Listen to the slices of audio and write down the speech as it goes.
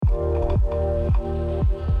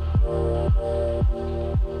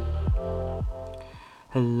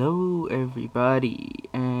Hello, everybody,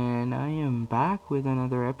 and I am back with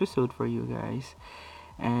another episode for you guys.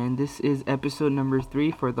 And this is episode number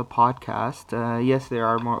 3 for the podcast. Yes, there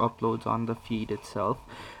are more uploads on the feed itself,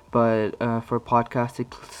 but for podcast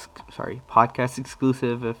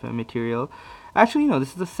exclusive of material. Actually, no, this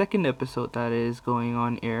is the second episode that is going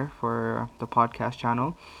on air for the podcast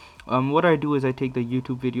channel. What I do is I take the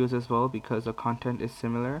YouTube videos as well because the content is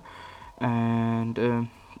similar, and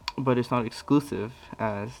but it's not exclusive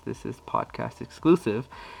as this is podcast exclusive.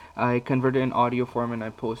 I convert it in audio form and I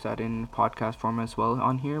post that in podcast form as well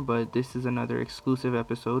on here, but this is another exclusive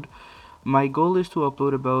episode. My goal is to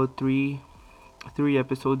upload about three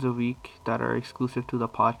episodes a week that are exclusive to the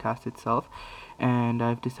podcast itself, and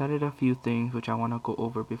I've decided a few things which I want to go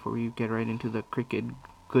over before we get right into the cricket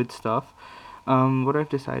good stuff. What I've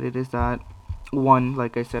decided is that one,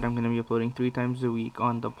 like I said, I'm going to be uploading 3 times a week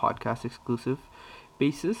on the podcast exclusive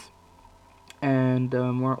basis, and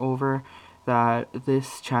moreover, that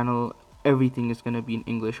this channel, everything is going to be in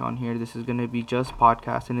English on here. This is going to be just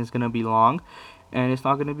podcast and it's going to be long, and it's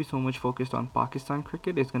not going to be so much focused on Pakistan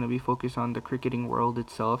cricket. It's going to be focused on the cricketing world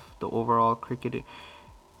itself, the overall cricket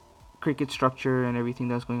structure and everything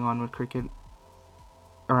that's going on with cricket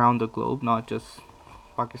around the globe, not just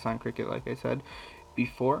Pakistan cricket, like I said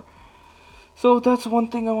before. So that's one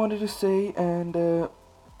thing I wanted to say, and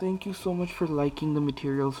thank you so much for liking the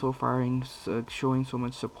material so far and showing so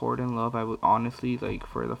much support and love. I would honestly, like,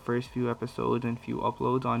 for the first few episodes and few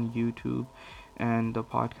uploads on YouTube and the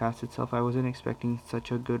podcast itself, I wasn't expecting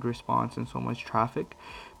such a good response and so much traffic,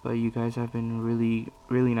 but you guys have been really,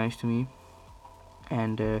 really nice to me,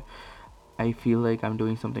 and I feel like I'm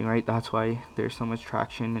doing something right. That's why there's so much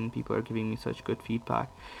traction and people are giving me such good feedback.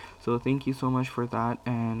 So thank you so much for that,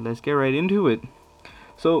 and let's get right into it.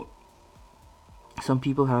 So some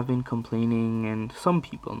people have been complaining, and some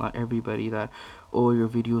people, not everybody, that oh, your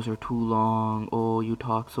videos are too long, oh, you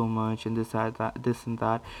talk so much, and this and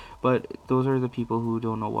that. But those are the people who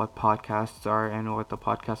don't know what podcasts are and what the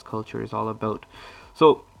podcast culture is all about.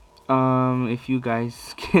 So if you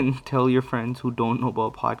guys can tell your friends who don't know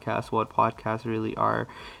about podcasts what podcasts really are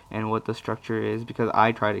and what the structure is, because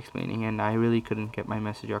I tried explaining and I really couldn't get my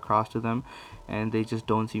message across to them, and they just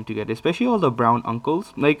don't seem to get it, especially all the brown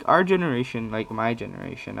uncles, like our generation, like my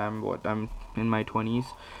generation. I'm in my 20s,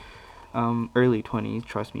 early 20s,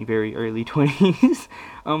 trust me, very early 20s.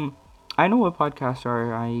 I know what podcasts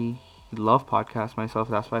are. I love podcasts myself.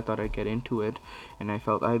 That's why I thought I'd get into it, and I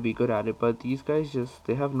felt I'd be good at it. But these guys just,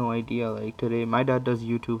 they have no idea. Like today, my dad does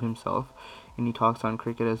YouTube himself, and he talks on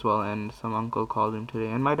cricket as well. And some uncle called him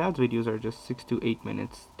today, and my dad's videos are just 6 to 8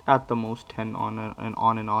 minutes at the most, 10 on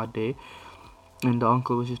an odd day. And the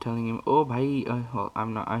uncle was just telling him, "Oh, bhai, well,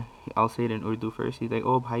 I'll say it in Urdu first." He's like,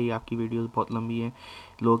 "Oh, bhai, आपकी videos बहुत लंबी हैं,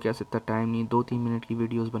 लोग क्या इतना time नहीं, 2-3 minute की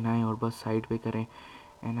videos बनाएं और बस साइड पे करें."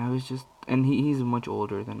 And I was just, and he's much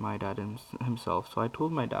older than my dad himself. So I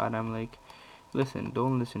told my dad, I'm like, listen,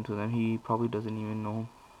 don't listen to them. He probably doesn't even know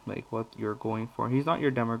like what you're going for. He's not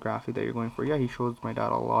your demographic that you're going for. Yeah, he shows my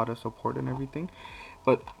dad a lot of support and everything,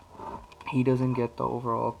 but he doesn't get the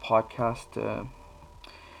overall podcast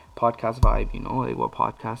vibe, like what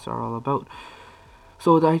podcasts are all about.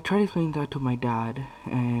 So I tried explaining that to my dad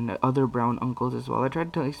and other brown uncles as well. I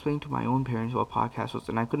tried to explain to my own parents what podcast was,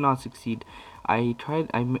 and I could not succeed. I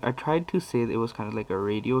tried to say that it was kind of like a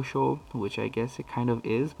radio show, which I guess it kind of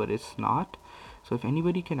is, but it's not. So if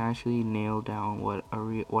anybody can actually nail down what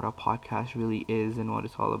a podcast really is and what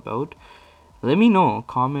it's all about, let me know.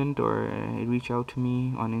 Comment or reach out to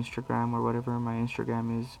me on Instagram or whatever my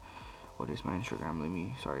Instagram is. What is my Instagram?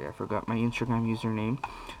 Sorry, I forgot my Instagram username.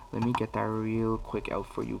 Let me get that real quick out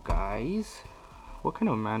for you guys. What kind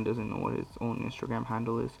of man doesn't know what his own Instagram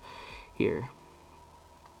handle is? Here.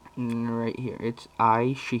 Right here. It's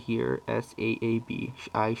I Shahir Saab.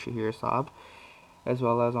 I Shahir Saab. As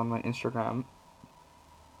well as on my Instagram.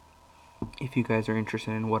 If you guys are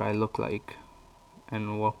interested in what I look like and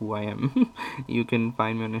who I am, you can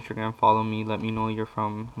find me on Instagram. Follow me. Let me know you're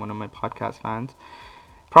from one of my podcast fans.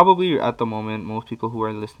 Probably at the moment, most people who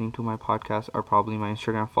are listening to my podcast are probably my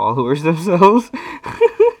Instagram followers themselves.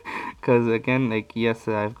 Because again, like, yes,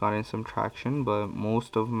 I've gotten some traction, but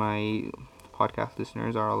most of my podcast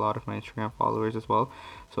listeners are a lot of my Instagram followers as well.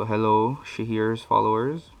 So hello, Shahir's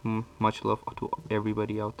followers. Much love to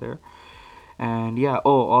everybody out there. And yeah,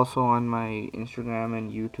 oh, also on my Instagram and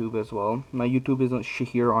YouTube as well. My YouTube is on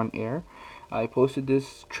Shahir on Air. I posted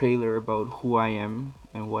this trailer about who I am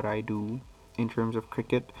and what I do in terms of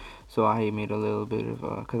cricket. So I made a little bit of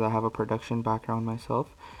because I have a production background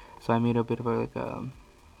myself. So I made a bit of a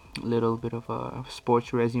little bit of a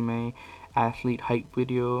sports resume, athlete hype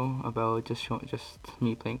video about just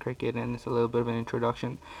me playing cricket, and it's a little bit of an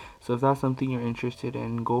introduction. So if that's something you're interested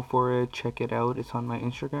in, go for it. Check it out. It's on my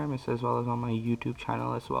Instagram. It's as well as on my YouTube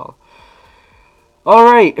channel as well. All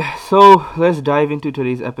right, so let's dive into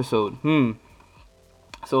today's episode.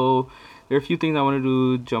 So there are a few things I wanted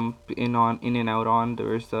to jump in and out on.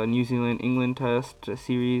 There's the New Zealand England Test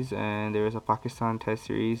series, and there's a Pakistan Test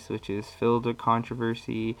series, which is filled with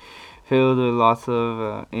controversy, filled with lots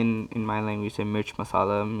of in my language, say mirch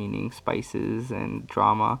masala, meaning spices and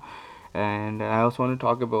drama. And I also want to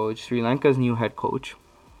talk about Sri Lanka's new head coach,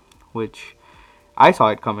 which I saw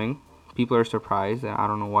it coming. People are surprised, and I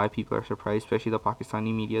don't know why people are surprised, especially the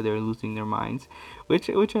Pakistani media. They're losing their minds, which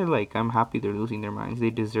I like. I'm happy they're losing their minds. They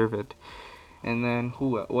deserve it. And then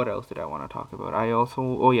what else did I want to talk about? I also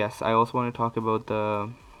want to talk about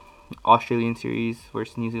the Australian series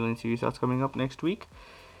versus New Zealand series that's coming up next week,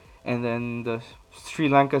 and then the Sri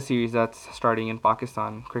Lanka series that's starting in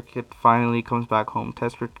Pakistan. Cricket finally comes back home.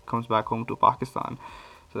 Test cricket comes back home to Pakistan.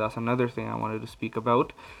 So that's another thing I wanted to speak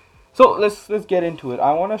about. So let's get into it.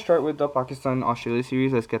 I want to start with the Pakistan Australia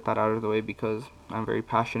series. Let's get that out of the way because I'm very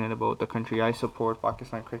passionate about the country I support,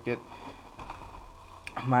 Pakistan cricket.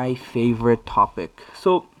 My favorite topic.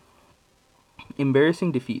 So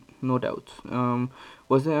embarrassing defeat, no doubt.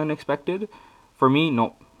 Was it unexpected? For me,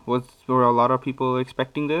 no. Were a lot of people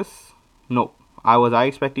expecting this? No. Was I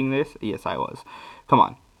expecting this? Yes, I was. Come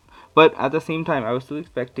on. But at the same time, I was still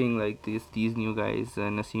expecting like these new guys,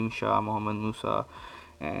 Naseem Shah, Mohammad Musa,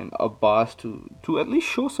 and Abbas to at least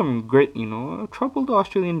show some grit, trouble the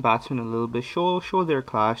Australian batsmen a little bit, show their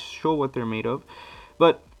class, show what they're made of.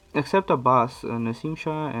 But except Abbas, Naseem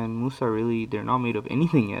Shah and Musa, really, they're not made of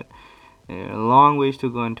anything yet. A long ways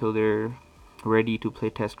to go until they're ready to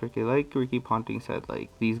play Test cricket. Like Ricky Ponting said,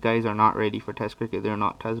 like these guys are not ready for Test cricket. They're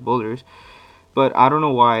not Test bowlers. But I don't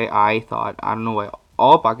know why I don't know why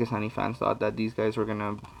all Pakistani fans thought that these guys were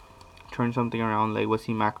gonna turn something around, like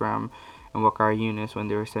Wasim Akram and Waqar Younis when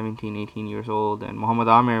they were 17, 18 years old, and Mohammad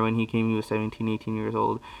Amir when he came, he was 17, 18 years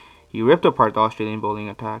old. He ripped apart the Australian bowling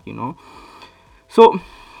attack, So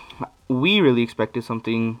we really expected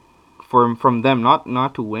something from them,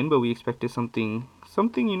 not to win, but we expected something, a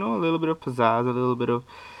little bit of pizzazz, a little bit of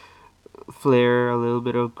flair, a little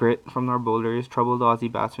bit of grit from our bowlers, trouble the Aussie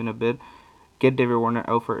batsmen a bit, get David Warner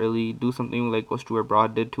out for early, do something like what Stuart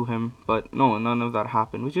Broad did to him. But no, none of that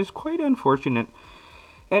happened, which is quite unfortunate.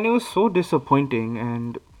 And it was so disappointing.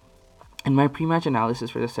 And in my pre-match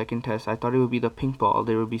analysis for the second test, I thought it would be the pink ball,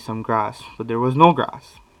 there would be some grass, but there was no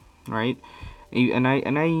grass, right? And I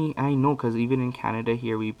know, because even in Canada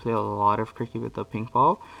here, we play a lot of cricket with the pink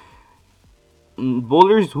ball.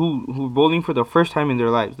 Bowlers who bowling for the first time in their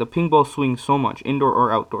lives, the pink ball swings so much, indoor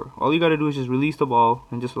or outdoor. All you gotta do is just release the ball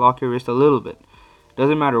and just lock your wrist a little bit.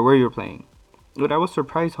 Doesn't matter where you're playing. But I was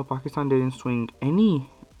surprised how Pakistan didn't swing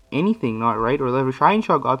anything, not right or left. Shaheen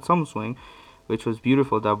Shah got some swing, which was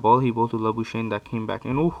beautiful. That ball he bowled to Labuschagne that came back,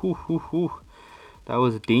 and that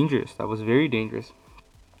was dangerous. That was very dangerous.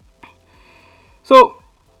 So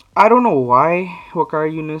I don't know why what Waqar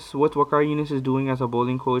Younis is doing as a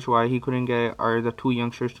bowling coach, why he couldn't get the two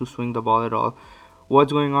youngsters to swing the ball at all.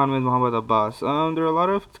 What's going on with Mohammad Abbas? There are a lot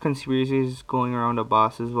of conspiracies going around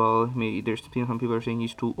Abbas as well. Maybe there's some people are saying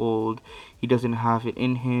he's too old, he doesn't have it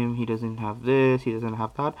in him, he doesn't have this, he doesn't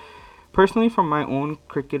have that. Personally, from my own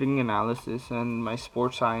cricketing analysis and my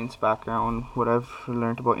sports science background, what I've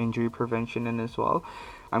learned about injury prevention and as well,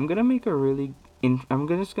 I'm gonna make a really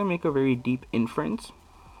just gonna make a very deep inference,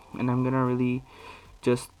 and I'm really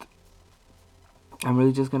just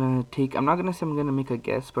gonna take. I'm not gonna say I'm gonna make a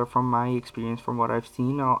guess, but from my experience, from what I've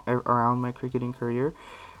seen around my cricketing career,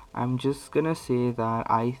 I'm just gonna say that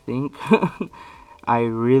I think, I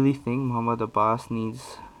really think Mohammad Abbas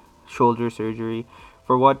needs shoulder surgery.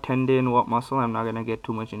 For what tendon, what muscle, I'm not gonna get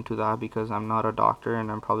too much into that because I'm not a doctor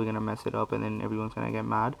and I'm probably gonna mess it up and then everyone's gonna get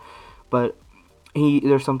mad. But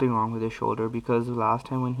there's something wrong with his shoulder, because last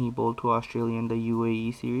time when he bowled to Australia in the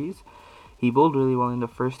UAE series, he bowled really well in the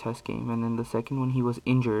first test game, and then the second one he was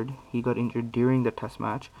injured. He got injured during the test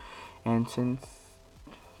match, and during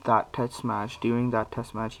that test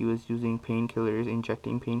match, he was using painkillers,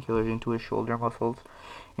 injecting painkillers into his shoulder muscles,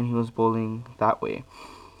 and he was bowling that way.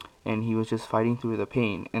 And he was just fighting through the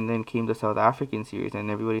pain. And then came the South African series,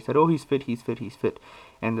 and everybody said, "Oh, he's fit."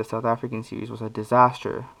 And the South African series was a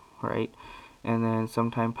disaster, right? And then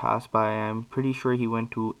some time passed by. I'm pretty sure he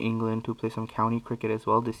went to England to play some county cricket as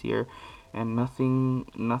well this year, and nothing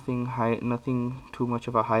too much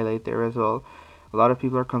of a highlight there as well. A lot of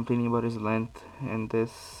people are complaining about his length and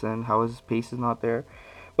this and how his pace is not there,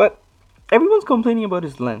 but everyone's complaining about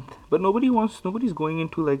his length, but nobody's going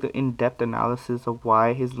into like the in-depth analysis of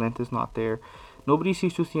why his length is not there. Nobody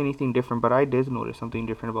seems to see anything different, but I did notice something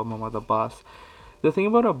different about Mohammad Abbas. The thing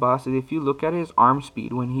about Abbas is if you look at his arm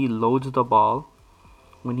speed when he loads the ball,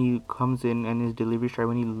 when he comes in and his delivery stride,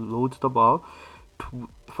 when he loads the ball,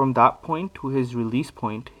 from that point to his release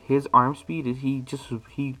point, his arm speed is he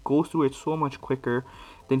goes through it so much quicker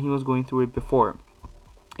than he was going through it before.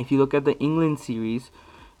 If you look at the England series,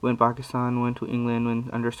 when Pakistan went to England when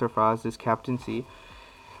under Sarfraz's captaincy,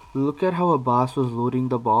 look at how Abbas was loading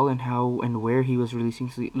the ball and how and where he was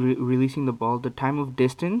releasing the ball. The time of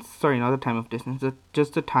distance, sorry, not the time of distance,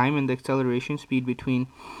 just the time and the acceleration speed between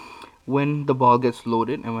when the ball gets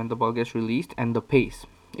loaded and when the ball gets released, and the pace.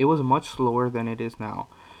 It was much slower than it is now.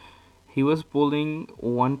 He was bowling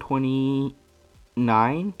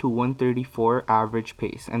 129 to 134 average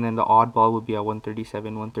pace, and then the odd ball would be at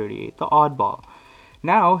 137, 138. The odd ball.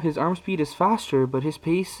 Now his arm speed is faster, but his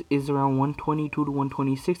pace is around 122 to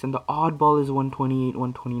 126, and the odd ball is 128,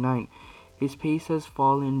 129. His pace has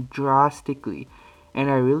fallen drastically, and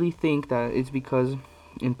I really think that it's because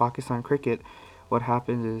in Pakistan cricket, what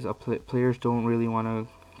happens is players don't really want to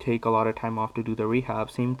take a lot of time off to do the rehab.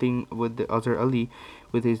 Same thing with the Azhar Ali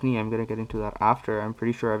with his knee. I'm gonna get into that after. I'm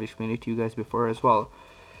pretty sure I've explained it to you guys before as well.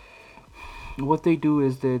 What they do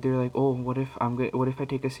is they're like, oh, what if I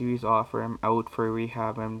take a series off or I'm out for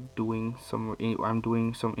rehab, I'm doing some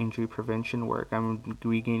injury prevention work, I'm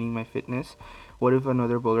regaining my fitness. What if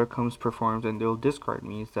another bowler comes, performs, and they'll discard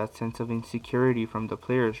me? It's that sense of insecurity from the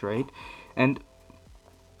players, right? And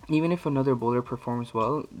even if another bowler performs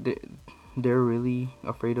well, they're really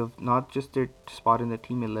afraid of not just their spot in the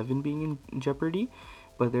team 11 being in jeopardy,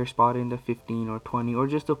 but their spot in the 15 or 20 or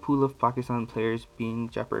just a pool of Pakistan players being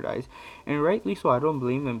jeopardized. And rightly so, I don't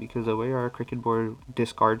blame them, because the way our cricket board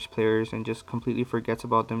discards players and just completely forgets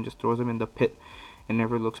about them, just throws them in the pit and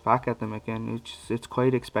never looks back at them again, it's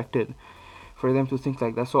quite expected for them to think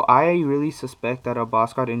like that. So I really suspect that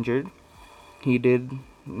Abbas got injured. He did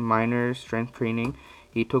minor strength training.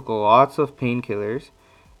 He took lots of painkillers,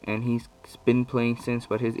 and he's been playing since,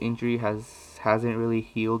 but his injury hasn't really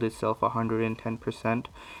healed itself 110%, and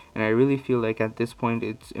I really feel like at this point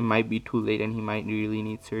it might be too late and he might really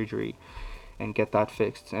need surgery and get that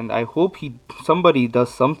fixed. And I hope somebody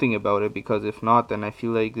does something about it, because if not, then I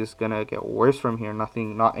feel like this is gonna get worse from here,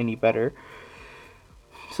 not any better.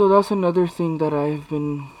 So that's another thing that I've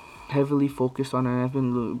been heavily focused on,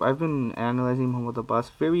 and I've been analyzing Mohammad Abbas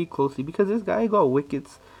very closely, because this guy got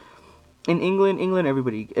wickets in England.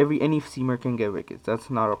 Any seamer can get wickets.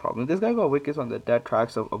 That's not a problem. This guy got wickets on the dead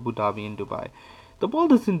tracks of Abu Dhabi and Dubai. The ball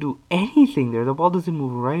doesn't do anything there. The ball doesn't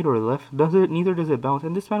move right or left. Neither does it bounce.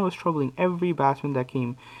 And this man was troubling every batsman that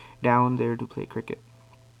came down there to play cricket.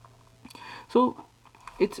 So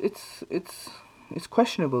it's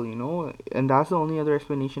questionable, and that's the only other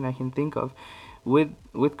explanation I can think of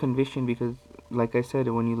with conviction, because like I said,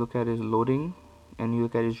 when you look at his loading and you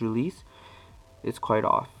look at his release, it's quite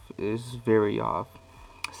off. It's very off.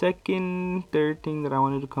 Third thing that I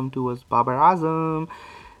wanted to come to was Babar Azam,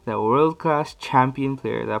 the world-class champion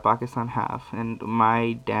player that Pakistan have, and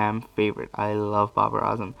my damn favorite. I love Babar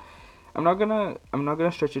Azam. I'm not gonna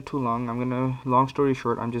stretch it too long. Long story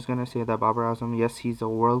short, I'm just gonna say that Babar Azam, yes, he's a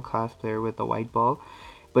world-class player with the white ball,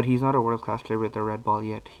 but he's not a world-class player with the red ball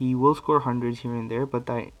yet. He will score hundreds here and there, but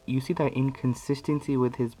that you see that inconsistency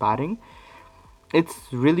with his batting.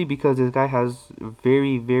 It's really because this guy has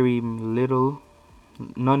very, very little,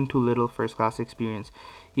 none to little first class experience.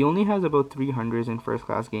 He only has about 300s in first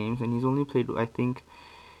class games, and he's only played, I think,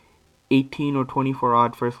 18 or 24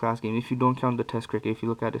 odd first class games if you don't count the test cricket, if you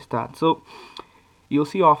look at his stats. So you'll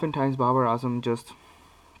see oftentimes Babar Azam just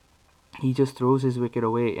throws his wicket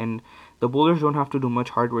away, and the bowlers don't have to do much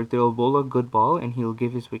hard work. They'll bowl a good ball and he'll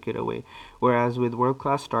give his wicket away. Whereas with world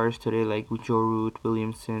class stars today like Joe Root,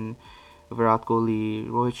 Williamson, Virat Kohli,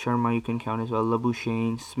 Rohit Sharma, you can count as well,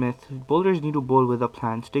 Labuschagne, Smith. Bowlers need to bowl with a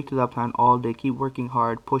plan. Stick to that plan all day. Keep working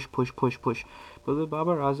hard. Push, push, push, push. But with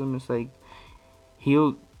Babar Azam, it's like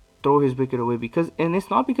he'll throw his wicket away and it's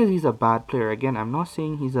not because he's a bad player. Again, I'm not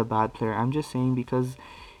saying he's a bad player. I'm just saying because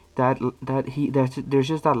there's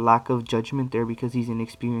just that lack of judgment there, because he's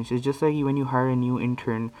inexperienced. It's just like when you hire a new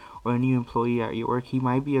intern or a new employee at your work, he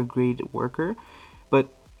might be a great worker,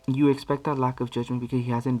 but you expect that lack of judgment because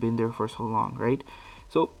he hasn't been there for so long, right?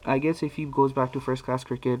 So I guess if he goes back to first class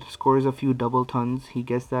cricket, scores a few double tons, he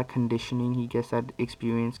gets that conditioning, he gets that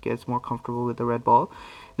experience, gets more comfortable with the red ball,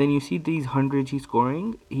 then you see these hundreds he's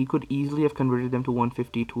scoring, he could easily have converted them to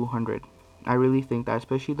 150, 200. I really think that,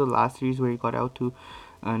 especially the last series where he got out to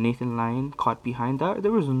Nathan Lyon caught behind that.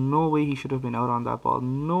 There was no way he should have been out on that ball.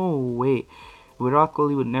 No way. Virat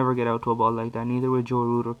Kohli would never get out to a ball like that. Neither would Joe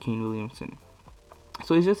Root or Kane Williamson.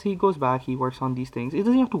 So it's just he goes back, he works on these things. He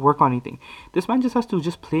doesn't have to work on anything. This man just has to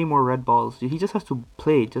just play more red balls. He just has to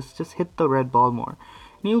play, just hit the red ball more,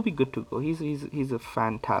 and he'll be good to go. He's a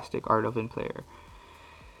fantastic Ardavan player.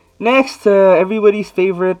 Next, everybody's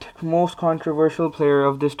favorite, most controversial player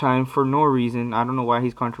of this time for no reason. I don't know why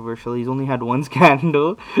he's controversial. He's only had one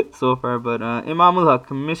scandal so far, but Imam ul Haq,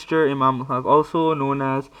 Mr. Imam ul Haq, also known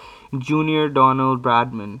as Junior Donald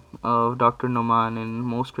Bradman of Dr. Noman and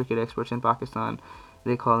most cricket experts in Pakistan.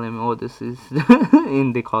 They call him. Oh, this is,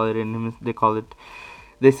 and they call it in. They call it.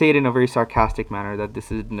 They say it in a very sarcastic manner that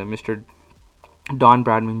this is Mr. Don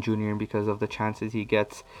Bradman Jr. because of the chances he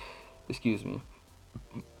gets. Excuse me.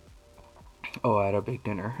 Oh, I had a big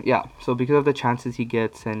dinner. Yeah, so because of the chances he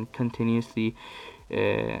gets and continuously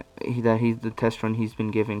he's the test run he's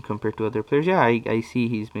been given compared to other players. Yeah, I see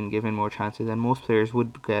he's been given more chances than most players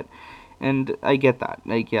would get, and I get that.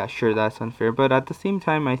 Like, yeah, sure, that's unfair, but at the same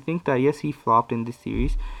time, I think that yes, he flopped in this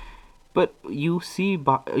series, but you see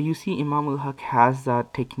Imam ul Haq has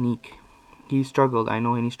that technique. He struggled, I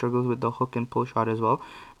know, and he struggles with the hook and pull shot as well.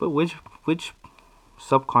 But which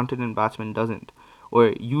subcontinent batsman doesn't,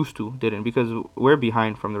 or used to didn't, because we're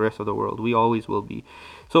behind from the rest of the world. We always will be.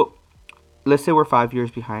 So let's say we're 5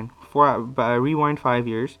 years behind. Rewind 5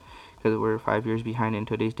 years, because we're 5 years behind in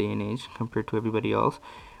today's day and age compared to everybody else.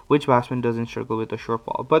 Which batsman doesn't struggle with the short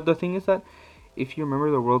ball? But the thing is that if you remember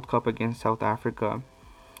the World Cup against South Africa,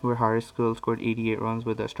 where Haris Gill scored 88 runs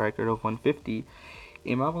with a strike rate of 150,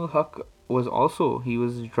 Imam ul Haq was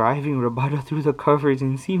driving Rabada through the covers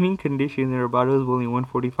in seeming conditions, and Rabada was bowling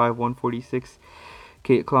 145, 146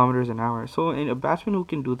 kilometers an hour. So, and a batsman who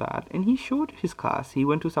can do that, and he showed his class. He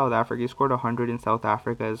went to South Africa, he scored 100 in South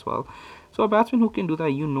Africa as well. So a batsman who can do that,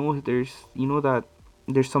 that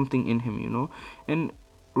there's something in him, and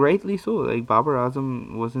rightly so. Like, Babar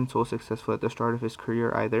Azam wasn't so successful at the start of his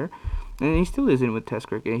career either, and he still isn't with Test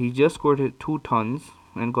cricket. He just scored 2 tons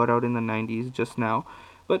and got out in the 90s just now.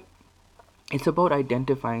 But it's about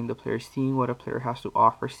identifying the player, seeing what a player has to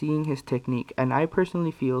offer, seeing his technique. And I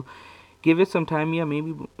personally feel, give it some time, yeah,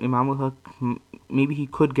 maybe Imam ul Haq, maybe he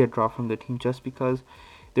could get dropped from the team just because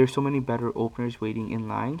there's so many better openers waiting in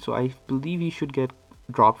line. So I believe he should get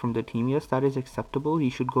dropped from the team. Yes, that is acceptable. He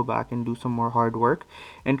should go back and do some more hard work.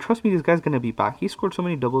 And trust me, this guy's gonna be back. He scored so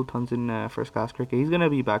many double tons in first class cricket. He's gonna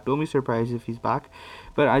be back. Don't be surprised if he's back.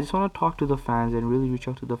 But I just want to talk to the fans and really reach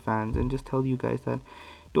out to the fans and just tell you guys that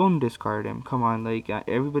don't discard him. Come on, like,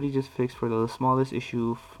 everybody just fixed for the smallest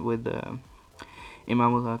issue with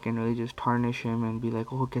Imam ul Haq and really just tarnish him and be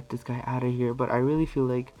like, oh, get this guy out of here. But I really feel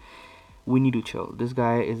like we need to chill. This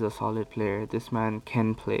guy is a solid player. This man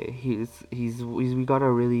can play. We got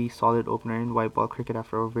a really solid opener in white ball cricket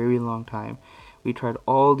after a very long time. We tried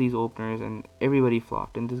all these openers and everybody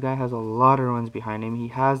flopped. And this guy has a lot of runs behind him. He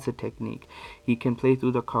has the technique. He can play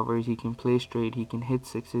through the covers. He can play straight. He can hit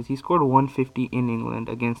sixes. He scored 150 in England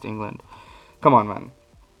against England. Come on, man.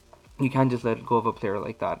 You can't just let go of a player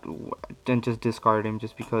like that and just discard him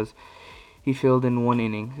just because he failed in one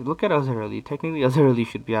inning. Look at Azhar Ali. Technically, Azhar Ali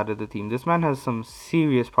should be out of the team. This man has some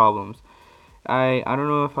serious problems. I don't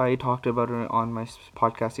know if I talked about it on my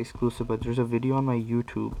podcast exclusive, but there's a video on my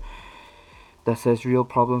YouTube that says real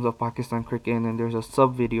problems of Pakistan cricket, and then there's a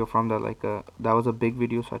sub video from that, that was a big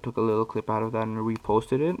video, so I took a little clip out of that and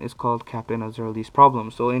reposted it. It's called Captain Azhar Ali's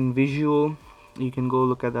Problems. So in visual, you can go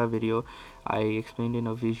look at that video. I explained in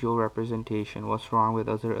a visual representation what's wrong with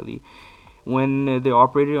Azhar Ali. When they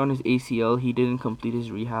operated on his ACL, he didn't complete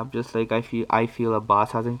his rehab, just like I feel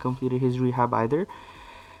Abbas hasn't completed his rehab either.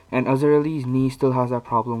 And Azhar Ali's knee still has that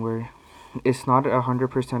problem where it's not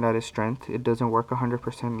 100% at his strength. It doesn't work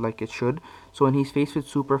 100% like it should. So when he's faced with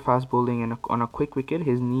super fast bowling and on a quick wicket,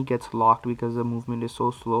 his knee gets locked because the movement is so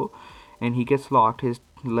slow. And he gets locked, his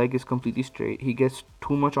leg is completely straight. He gets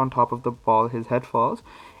too much on top of the ball, his head falls,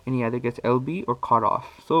 and he either gets LB or caught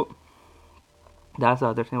off. So that's the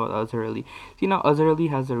other thing about Azhar Ali. See, now Azhar Ali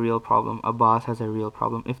has a real problem. Abbas has a real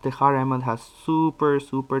problem. Iftikhar Ahmed has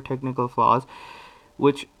super technical flaws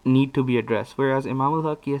which need to be addressed. Whereas Imam ul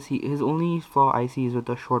Haq, yes, his only flaw I see is with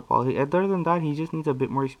the short ball. Other than that, he just needs a bit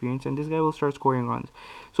more experience, and this guy will start scoring runs.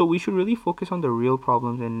 So we should really focus on the real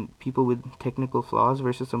problems and people with technical flaws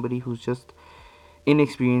versus somebody who's just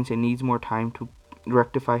inexperienced and needs more time to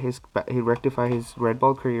rectify his red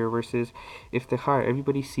ball career. Versus Iftikhar,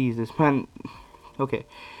 everybody sees this man. Okay,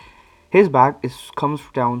 his back comes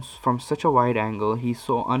down from such a wide angle. He's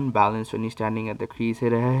so unbalanced when he's standing at the crease.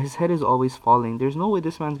 His head is always falling. There's no way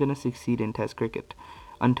this man's gonna succeed in Test cricket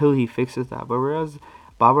until he fixes that. But whereas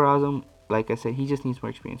Babar Azam, like I said, he just needs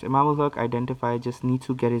more experience. Imam ul Haq identified, just needs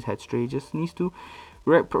to get his head straight, just needs to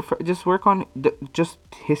just work on just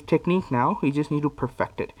his technique now. He just need to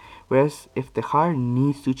perfect it. Whereas Iftikhar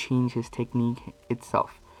needs to change his technique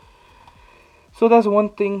itself. So that's one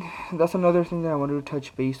thing. That's another thing that I wanted to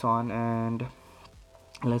touch base on. And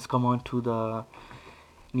let's come on to the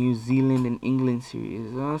New Zealand and England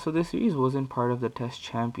series. So this series wasn't part of the Test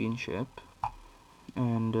Championship,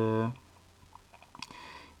 and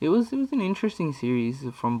it was an interesting series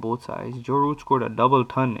from both sides. Joe Root scored a double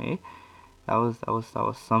ton, eh? That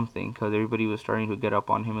was something, because everybody was starting to get up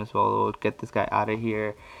on him as well. Oh, get this guy out of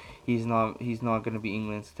here. He's not going to be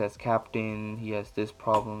England's Test captain. He has this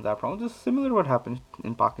problem, that problem. Just similar to what happened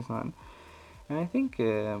in Pakistan. And I think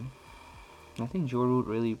Joe Root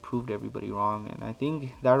really proved everybody wrong, and I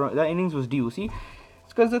think that innings was due. See,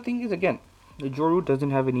 it's because the thing is, again, Joe Root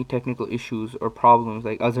doesn't have any technical issues or problems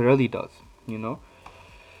like Azhar Ali does, you know.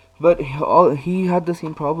 But he had the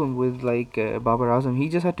same problem with like Babar Azam. He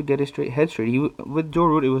just had to get his head straight. With Joe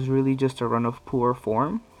Root, it was really just a run of poor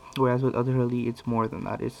form, whereas with Azhar Ali, it's more than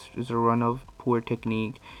that. It's a run of poor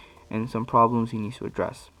technique and some problems he needs to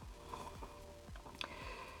address.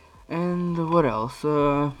 And what else?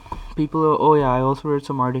 Oh yeah, I also read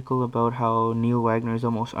some article about how Neil Wagner is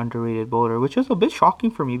the most underrated bowler, which is a bit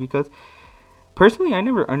shocking for me because personally, I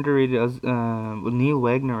never underrated Neil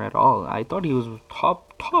Wagner at all. I thought he was top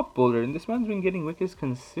bowler, and this man's been getting wickets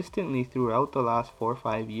consistently throughout the last 4 or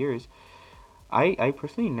 5 years. I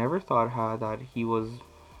personally never thought that he was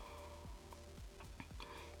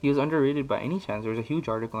underrated by any chance. There was a huge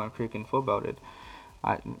article on Cricket Info about it.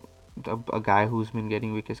 I, a guy who's been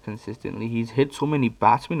getting wickets consistently. He's hit so many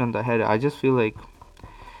batsmen on the head. I just feel like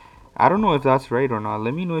I don't know if that's right or not.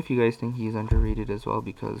 Let me know if you guys think he's underrated as well,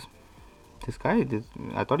 because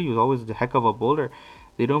I thought he was always the heck of a bowler.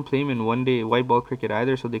 They don't play him in one day white ball cricket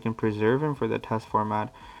either, so they can preserve him for the Test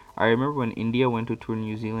format. I remember when India went to tour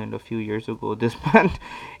New Zealand a few years ago. This man,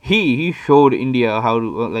 he showed India how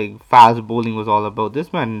to like fast bowling was all about.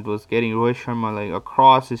 This man was getting Rohit Sharma like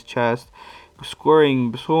across his chest,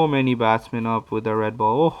 scoring so many batsmen up with the red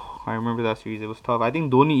ball. Oh, I remember that series. It was tough. I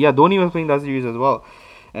think Dhoni was playing that series as well.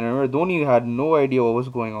 And I remember Dhoni had no idea what was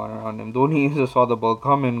going on around him. Dhoni just saw the ball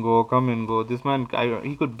come and go, come and go. This man,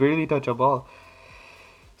 he could barely touch a ball.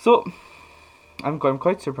 So I'm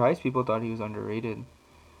quite surprised people thought he was underrated.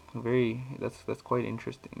 That's quite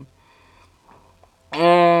interesting.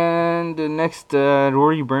 And next,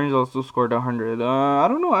 Rory Burns also scored 100. I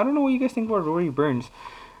don't know what you guys think about Rory Burns.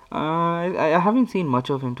 I haven't seen much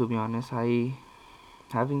of him, to be honest. I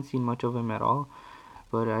haven't seen much of him at all.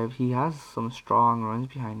 But he has some strong runs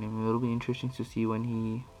behind him. It'll be interesting to see when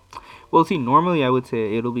he. Well, see, normally I would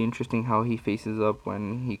say it'll be interesting how he faces up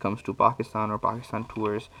when he comes to Pakistan or Pakistan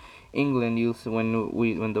tours. England, you'll see when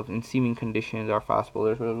the in seaming conditions, our fast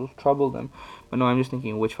bowlers will trouble them. But no, I'm just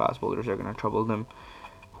thinking which fast bowlers are gonna trouble them.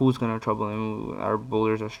 Who's gonna trouble him? Our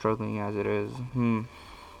bowlers are struggling as it is.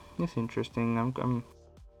 It's interesting. I'm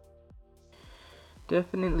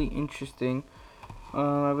definitely interesting.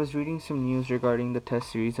 I was reading some news regarding the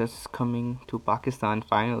Test series that's coming to Pakistan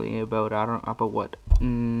finally. About what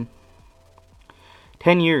 10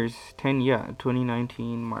 years,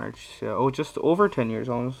 2019 March. Just over 10 years.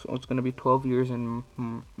 Almost, it's gonna be 12 years in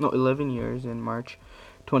no 11 years in March,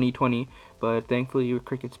 2020. But thankfully,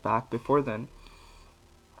 cricket's back before then.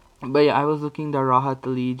 But yeah, I was looking. The Rahat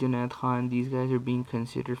Ali, Junaid Khan, these guys are being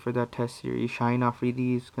considered for that Test series. Shaheen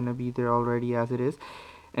Afridi is gonna be there already as it is.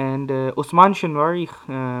 And Usman Shinwari,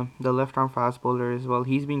 the left arm fast bowler as well,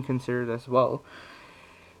 he's being considered as well.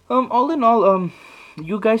 All in all,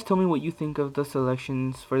 you guys tell me what you think of the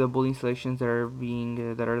selections for the bowling selections that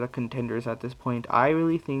are the contenders at this point. I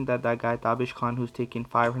really think that guy Tabish Khan, who's taken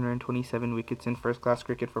 527 wickets in first class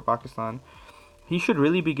cricket for Pakistan, he should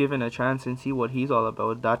really be given a chance and see what he's all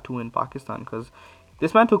about. That too in Pakistan, because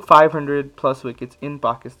this man took 500 plus wickets in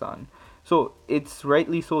Pakistan. So it's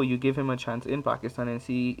rightly so you give him a chance in Pakistan and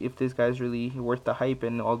see if this guy's really worth the hype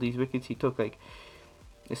and all these wickets he took. Like,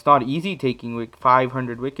 it's not easy taking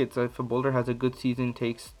 500 wickets. If a bowler has a good season,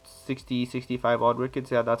 takes 60, 65 odd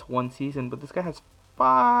wickets, yeah, that's one season. But this guy has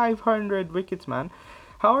 500 wickets, man.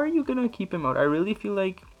 How are you gonna keep him out? I really feel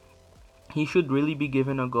like he should really be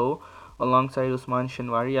given a go alongside Usman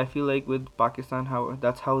Shinwari. I feel like with Pakistan,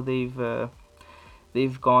 that's how they've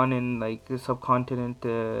gone in like subcontinent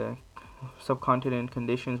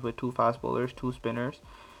conditions with two fast bowlers, two spinners,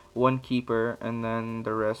 one keeper, and then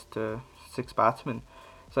the rest six batsmen.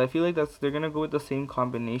 So I feel like they're gonna go with the same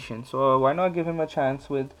combination. So why not give him a chance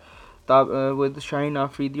with Shaheen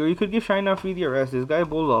Afridi, or you could give Shaheen Afridi a rest. This guy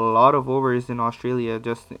bowled a lot of overs in Australia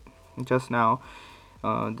just now.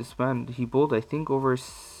 This man, he bowled, I think, over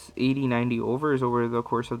 80, 90 overs over the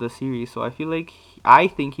course of the series. So I feel like I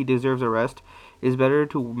think he deserves a rest. It's better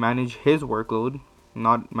to manage his workload,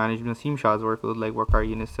 not manage Naseem Shah's workload, like Waqar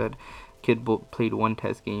Younis said. Kid played one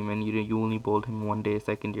test game and you only bowled him one day.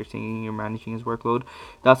 Second, you're saying you're managing his workload.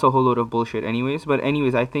 That's a whole load of bullshit, anyways. But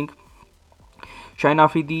anyways, I think Shaheen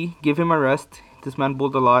Afridi, give him a rest. This man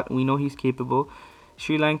bowled a lot. We know he's capable.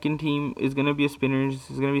 Sri Lankan team is gonna be a spinners.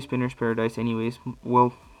 It's gonna be spinners paradise, anyways.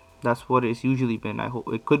 Well, that's what it's usually been. I hope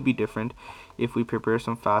it could be different if we prepare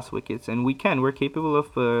some fast wickets, and we can. We're capable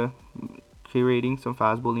of curating some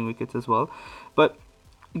fast bowling wickets as well. But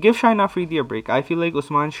give Shaheen Afridi a break. I feel like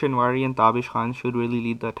Usman Shinwari and Tabish Khan should really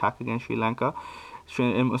lead the attack against Sri Lanka.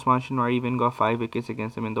 Usman Shinwari even got 5 wickets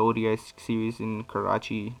against them in the ODI series in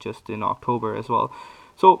Karachi just in October as well.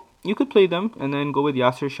 So you could play them and then go with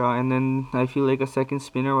Yasir Shah, and then I feel like a second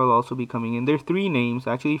spinner will also be coming in. There are 3 names,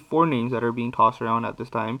 actually 4 names that are being tossed around at this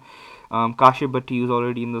time. Kashif Bhatti is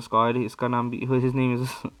already in the squad. His name is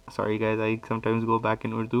sorry guys, I sometimes go back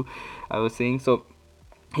in Urdu. I was saying so.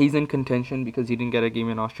 He's in contention because he didn't get a game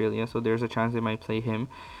in Australia, so there's a chance they might play him.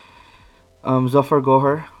 Zafar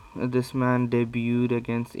Gohar, this man debuted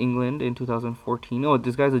against England in 2014. Oh,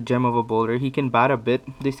 this guy's a gem of a bowler. He can bat a bit.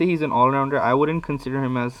 They say he's an all-rounder. I wouldn't consider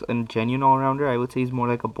him as a genuine all-rounder. I would say he's more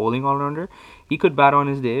like a bowling all-rounder. He could bat on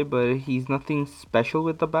his day, but he's nothing special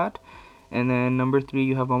with the bat. And then number 3,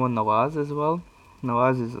 you have Mohammad Nawaz as well.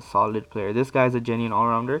 Nawaz is a solid player. This guy's a genuine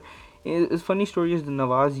all-rounder. His funny story is that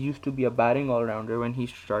Nawaz used to be a batting all-rounder when he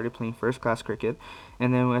started playing first-class cricket,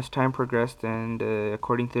 and then as time progressed and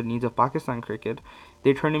according to the needs of Pakistan cricket,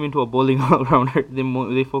 they turned him into a bowling all-rounder.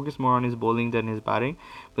 They focus more on his bowling than his batting,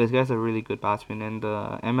 but this guy's a really good batsman. And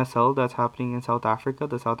the MSL that's happening in South Africa,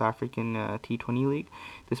 the South African T20 League,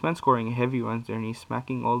 this man's scoring heavy runs there, and he's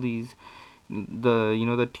smacking all these the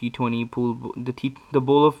T20 pool, the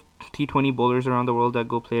bowl of T20 bowlers around the world that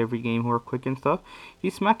go play every game who are quick and stuff.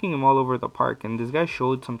 He's smacking them all over the park, and this guy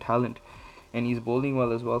showed some talent, and he's bowling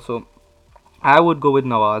well as well. So I would go with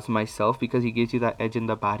Nawaz myself because he gives you that edge in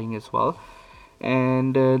the batting as well.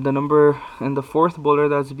 And the fourth bowler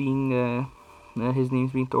that's being his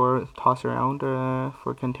name's being tossed around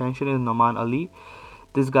for contention is Noman Ali.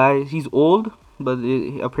 This guy, he's old, but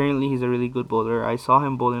apparently he's a really good bowler. I saw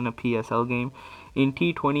him bowl in a PSL game. In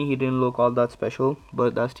T20, he didn't look all that special,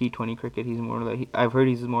 but that's T20 cricket. He's more like I've heard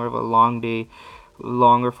he's more of a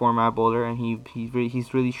longer format bowler, and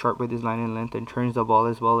he's really sharp with his line and length and turns the ball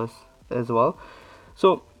as well.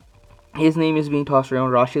 So his name is being tossed around.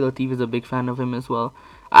 Rashid Latif is a big fan of him as well.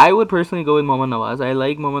 I would personally go with Mohammad Nawaz. I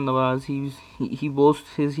like Mohammad Nawaz.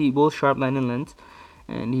 He bowls sharp line and length,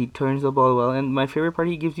 and he turns the ball well. And my favorite part,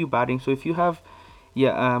 he gives you batting. So if you have,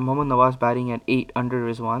 Mohammad Nawaz batting at 8 under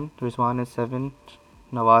Rizwan at 7,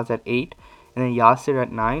 Nawaz at 8, and then Yasir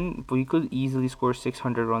at 9, we could easily score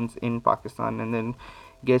 600 runs in Pakistan, and then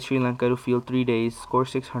get Sri Lanka to field 3 days, score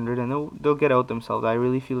 600, and they'll get out themselves. I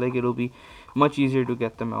really feel like it'll be much easier to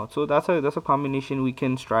get them out. So that's a combination we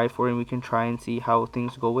can strive for, and we can try and see how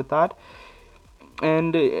things go with that.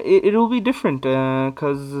 And it'll be different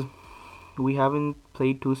because we haven't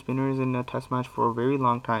played 2 spinners in a test match for a very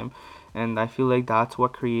long time, and I feel like that's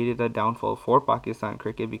what created a downfall for Pakistan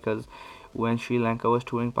cricket, because when Sri Lanka was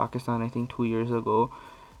touring Pakistan, I think 2 years ago,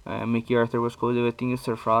 Mickey Arthur was coach. I think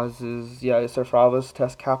Sarfraz was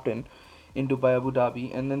test captain in Dubai, Abu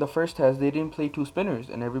Dhabi, and then the first test they didn't play 2 spinners,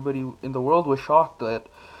 and everybody in the world was shocked that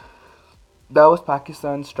that was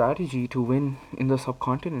Pakistan's strategy to win in the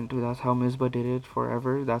subcontinent. That's how Misbah did it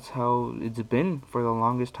forever. That's how it's been for the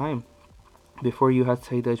longest time. Before you had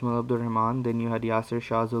Saeed Ajmal Abdur Rahman, then you had Yasir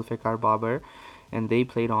Shah, Zulfikar Babar, and they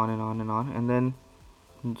played on and on and on. And then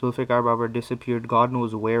Zulfikar Babar disappeared, God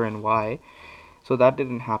knows where and why. So that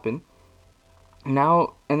didn't happen.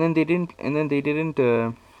 Now and then they didn't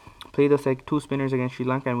play the 2 spinners against Sri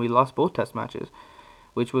Lanka, and we lost both test matches,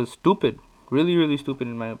 which was stupid. Really, really stupid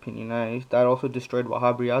in my opinion. That also destroyed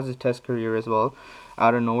Wahab Riaz's test career as well.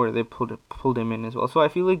 Out of nowhere, they pulled him in as well. So I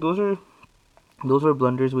feel like those were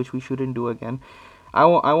blunders which we shouldn't do again. I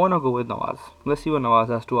want to go with Nawaz. Let's see what Nawaz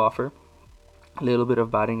has to offer. A little bit of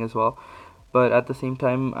batting as well. But at the same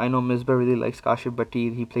time, I know Misbah really likes Kashif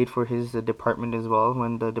Bhatti. He played for his department as well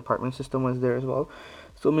when the department system was there as well.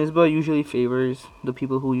 So Misbah usually favors the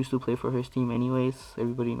people who used to play for his team anyways.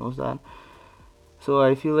 Everybody knows that. So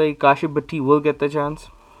I feel like Kashif Bhatti will get the chance.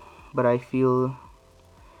 But I feel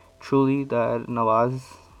truly that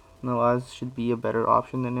Nawaz should be a better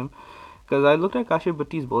option than him. Because I looked at Kashif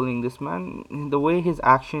Bhatti's bowling. This man, the way his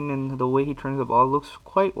action and the way he turns the ball looks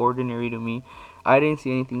quite ordinary to me. I didn't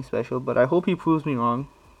see anything special, but I hope he proves me wrong.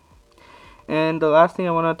 And the last thing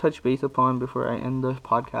I want to touch base upon before I end the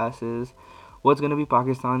podcast is what's going to be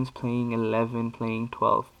Pakistan's playing 11, playing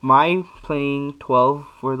 12. My playing 12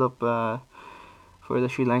 for the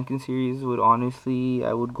Sri Lankan series would honestly,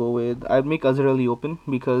 I would go with, I'd make Azhar Ali open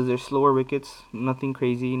because they're slower wickets, nothing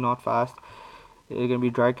crazy, not fast. They're going to be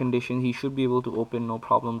dry conditions. He should be able to open no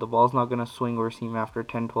problem. The ball's not going to swing or seam after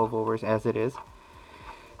 10, 12 overs as it is.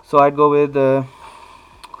 So uh, I'd go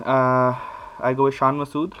with Shan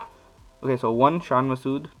Masood. Okay, so one, Shan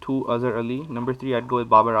Masood, two, Azhar Ali. Number three, I'd go with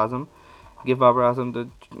Babar Azam. Give Babar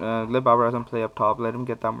Azam let Babar Azam play up top. Let him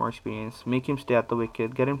get that more experience. Make him stay at the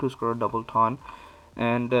wicket. Get him to score a double ton,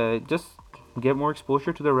 and just get more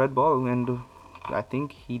exposure to the red ball. And I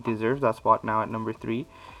think he deserves that spot now at number three.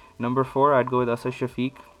 Number four, I'd go with Asad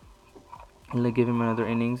Shafiq. Like give him another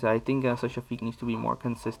innings. I think Asad Shafiq needs to be more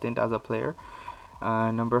consistent as a player.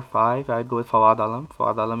 Number five, I'd go with Fawad Alam.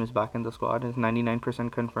 Fawad Alam is back in the squad. It's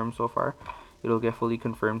 99% confirmed so far. It'll get fully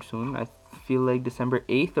confirmed soon. I feel like December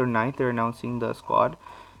 8th or 9th they're announcing the squad.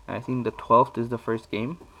 And I think the 12th is the first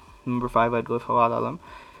game. Number five, I'd go with Fawad Alam.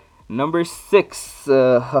 Number six,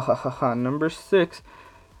 number six,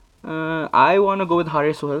 I want to go with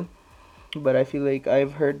Haris Sohail. But I feel like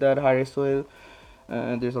I've heard that Haris Sohail,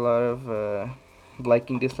 there's a lot of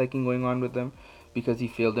liking, disliking going on with them because he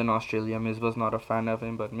failed in Australia. Misbah's not a fan of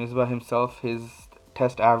him, but Misbah himself, his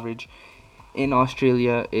test average in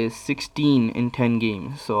Australia is 16 in 10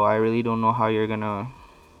 games. So I really don't know how you're gonna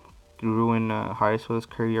ruin Haris Sohail's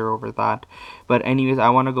career over that. But anyways, I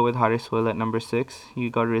want to go with Haris Sohail at number 6. You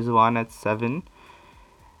got Rizwan at 7.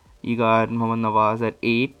 You got Mohammad Nawaz at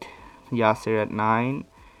 8. Yasir at 9.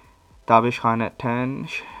 Tabish Khan at 10.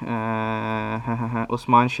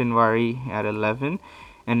 Usman Shinwari at 11.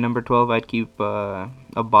 And number 12, I'd keep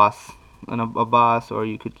Abbas. Abbas, or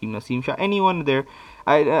you could keep Naseem Shah. Anyone there.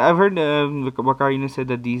 I've heard Waqar Younis said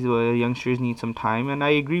that these youngsters need some time, and I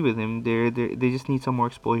agree with him. They just need some more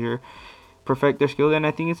exposure, perfect their skill, and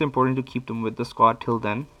I think it's important to keep them with the squad till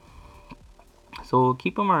then. So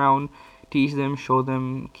keep them around, teach them, show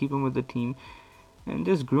them, keep them with the team, and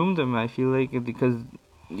just groom them. I feel like because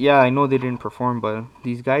yeah, I know they didn't perform, but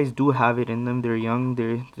these guys do have it in them. They're young.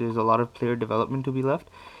 There's a lot of player development to be left.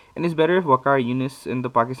 And it's better if Waqar Younis and the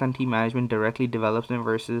Pakistan team management directly develops them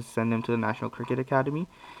versus send them to the National Cricket Academy.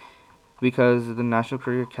 Because the National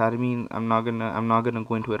Cricket Academy, I'm not gonna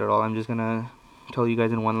go into it at all. I'm just gonna tell you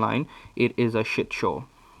guys in one line. It is a shit show.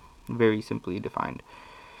 Very simply defined.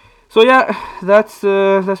 So yeah, that's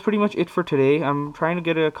pretty much it for today. I'm trying to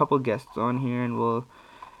get a couple guests on here, and we'll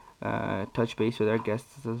touch base with our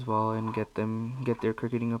guests as well and get their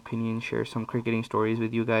cricketing opinions, share some cricketing stories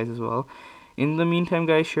with you guys as well. In the meantime,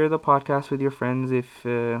 guys, share the podcast with your friends if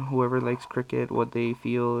whoever likes cricket, what they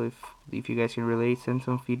feel, if you guys can relate, send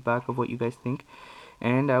some feedback of what you guys think,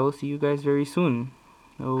 and I will see you guys very soon.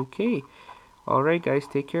 Okay, all right, guys,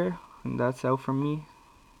 take care, and that's out from me.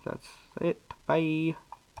 That's it. Bye.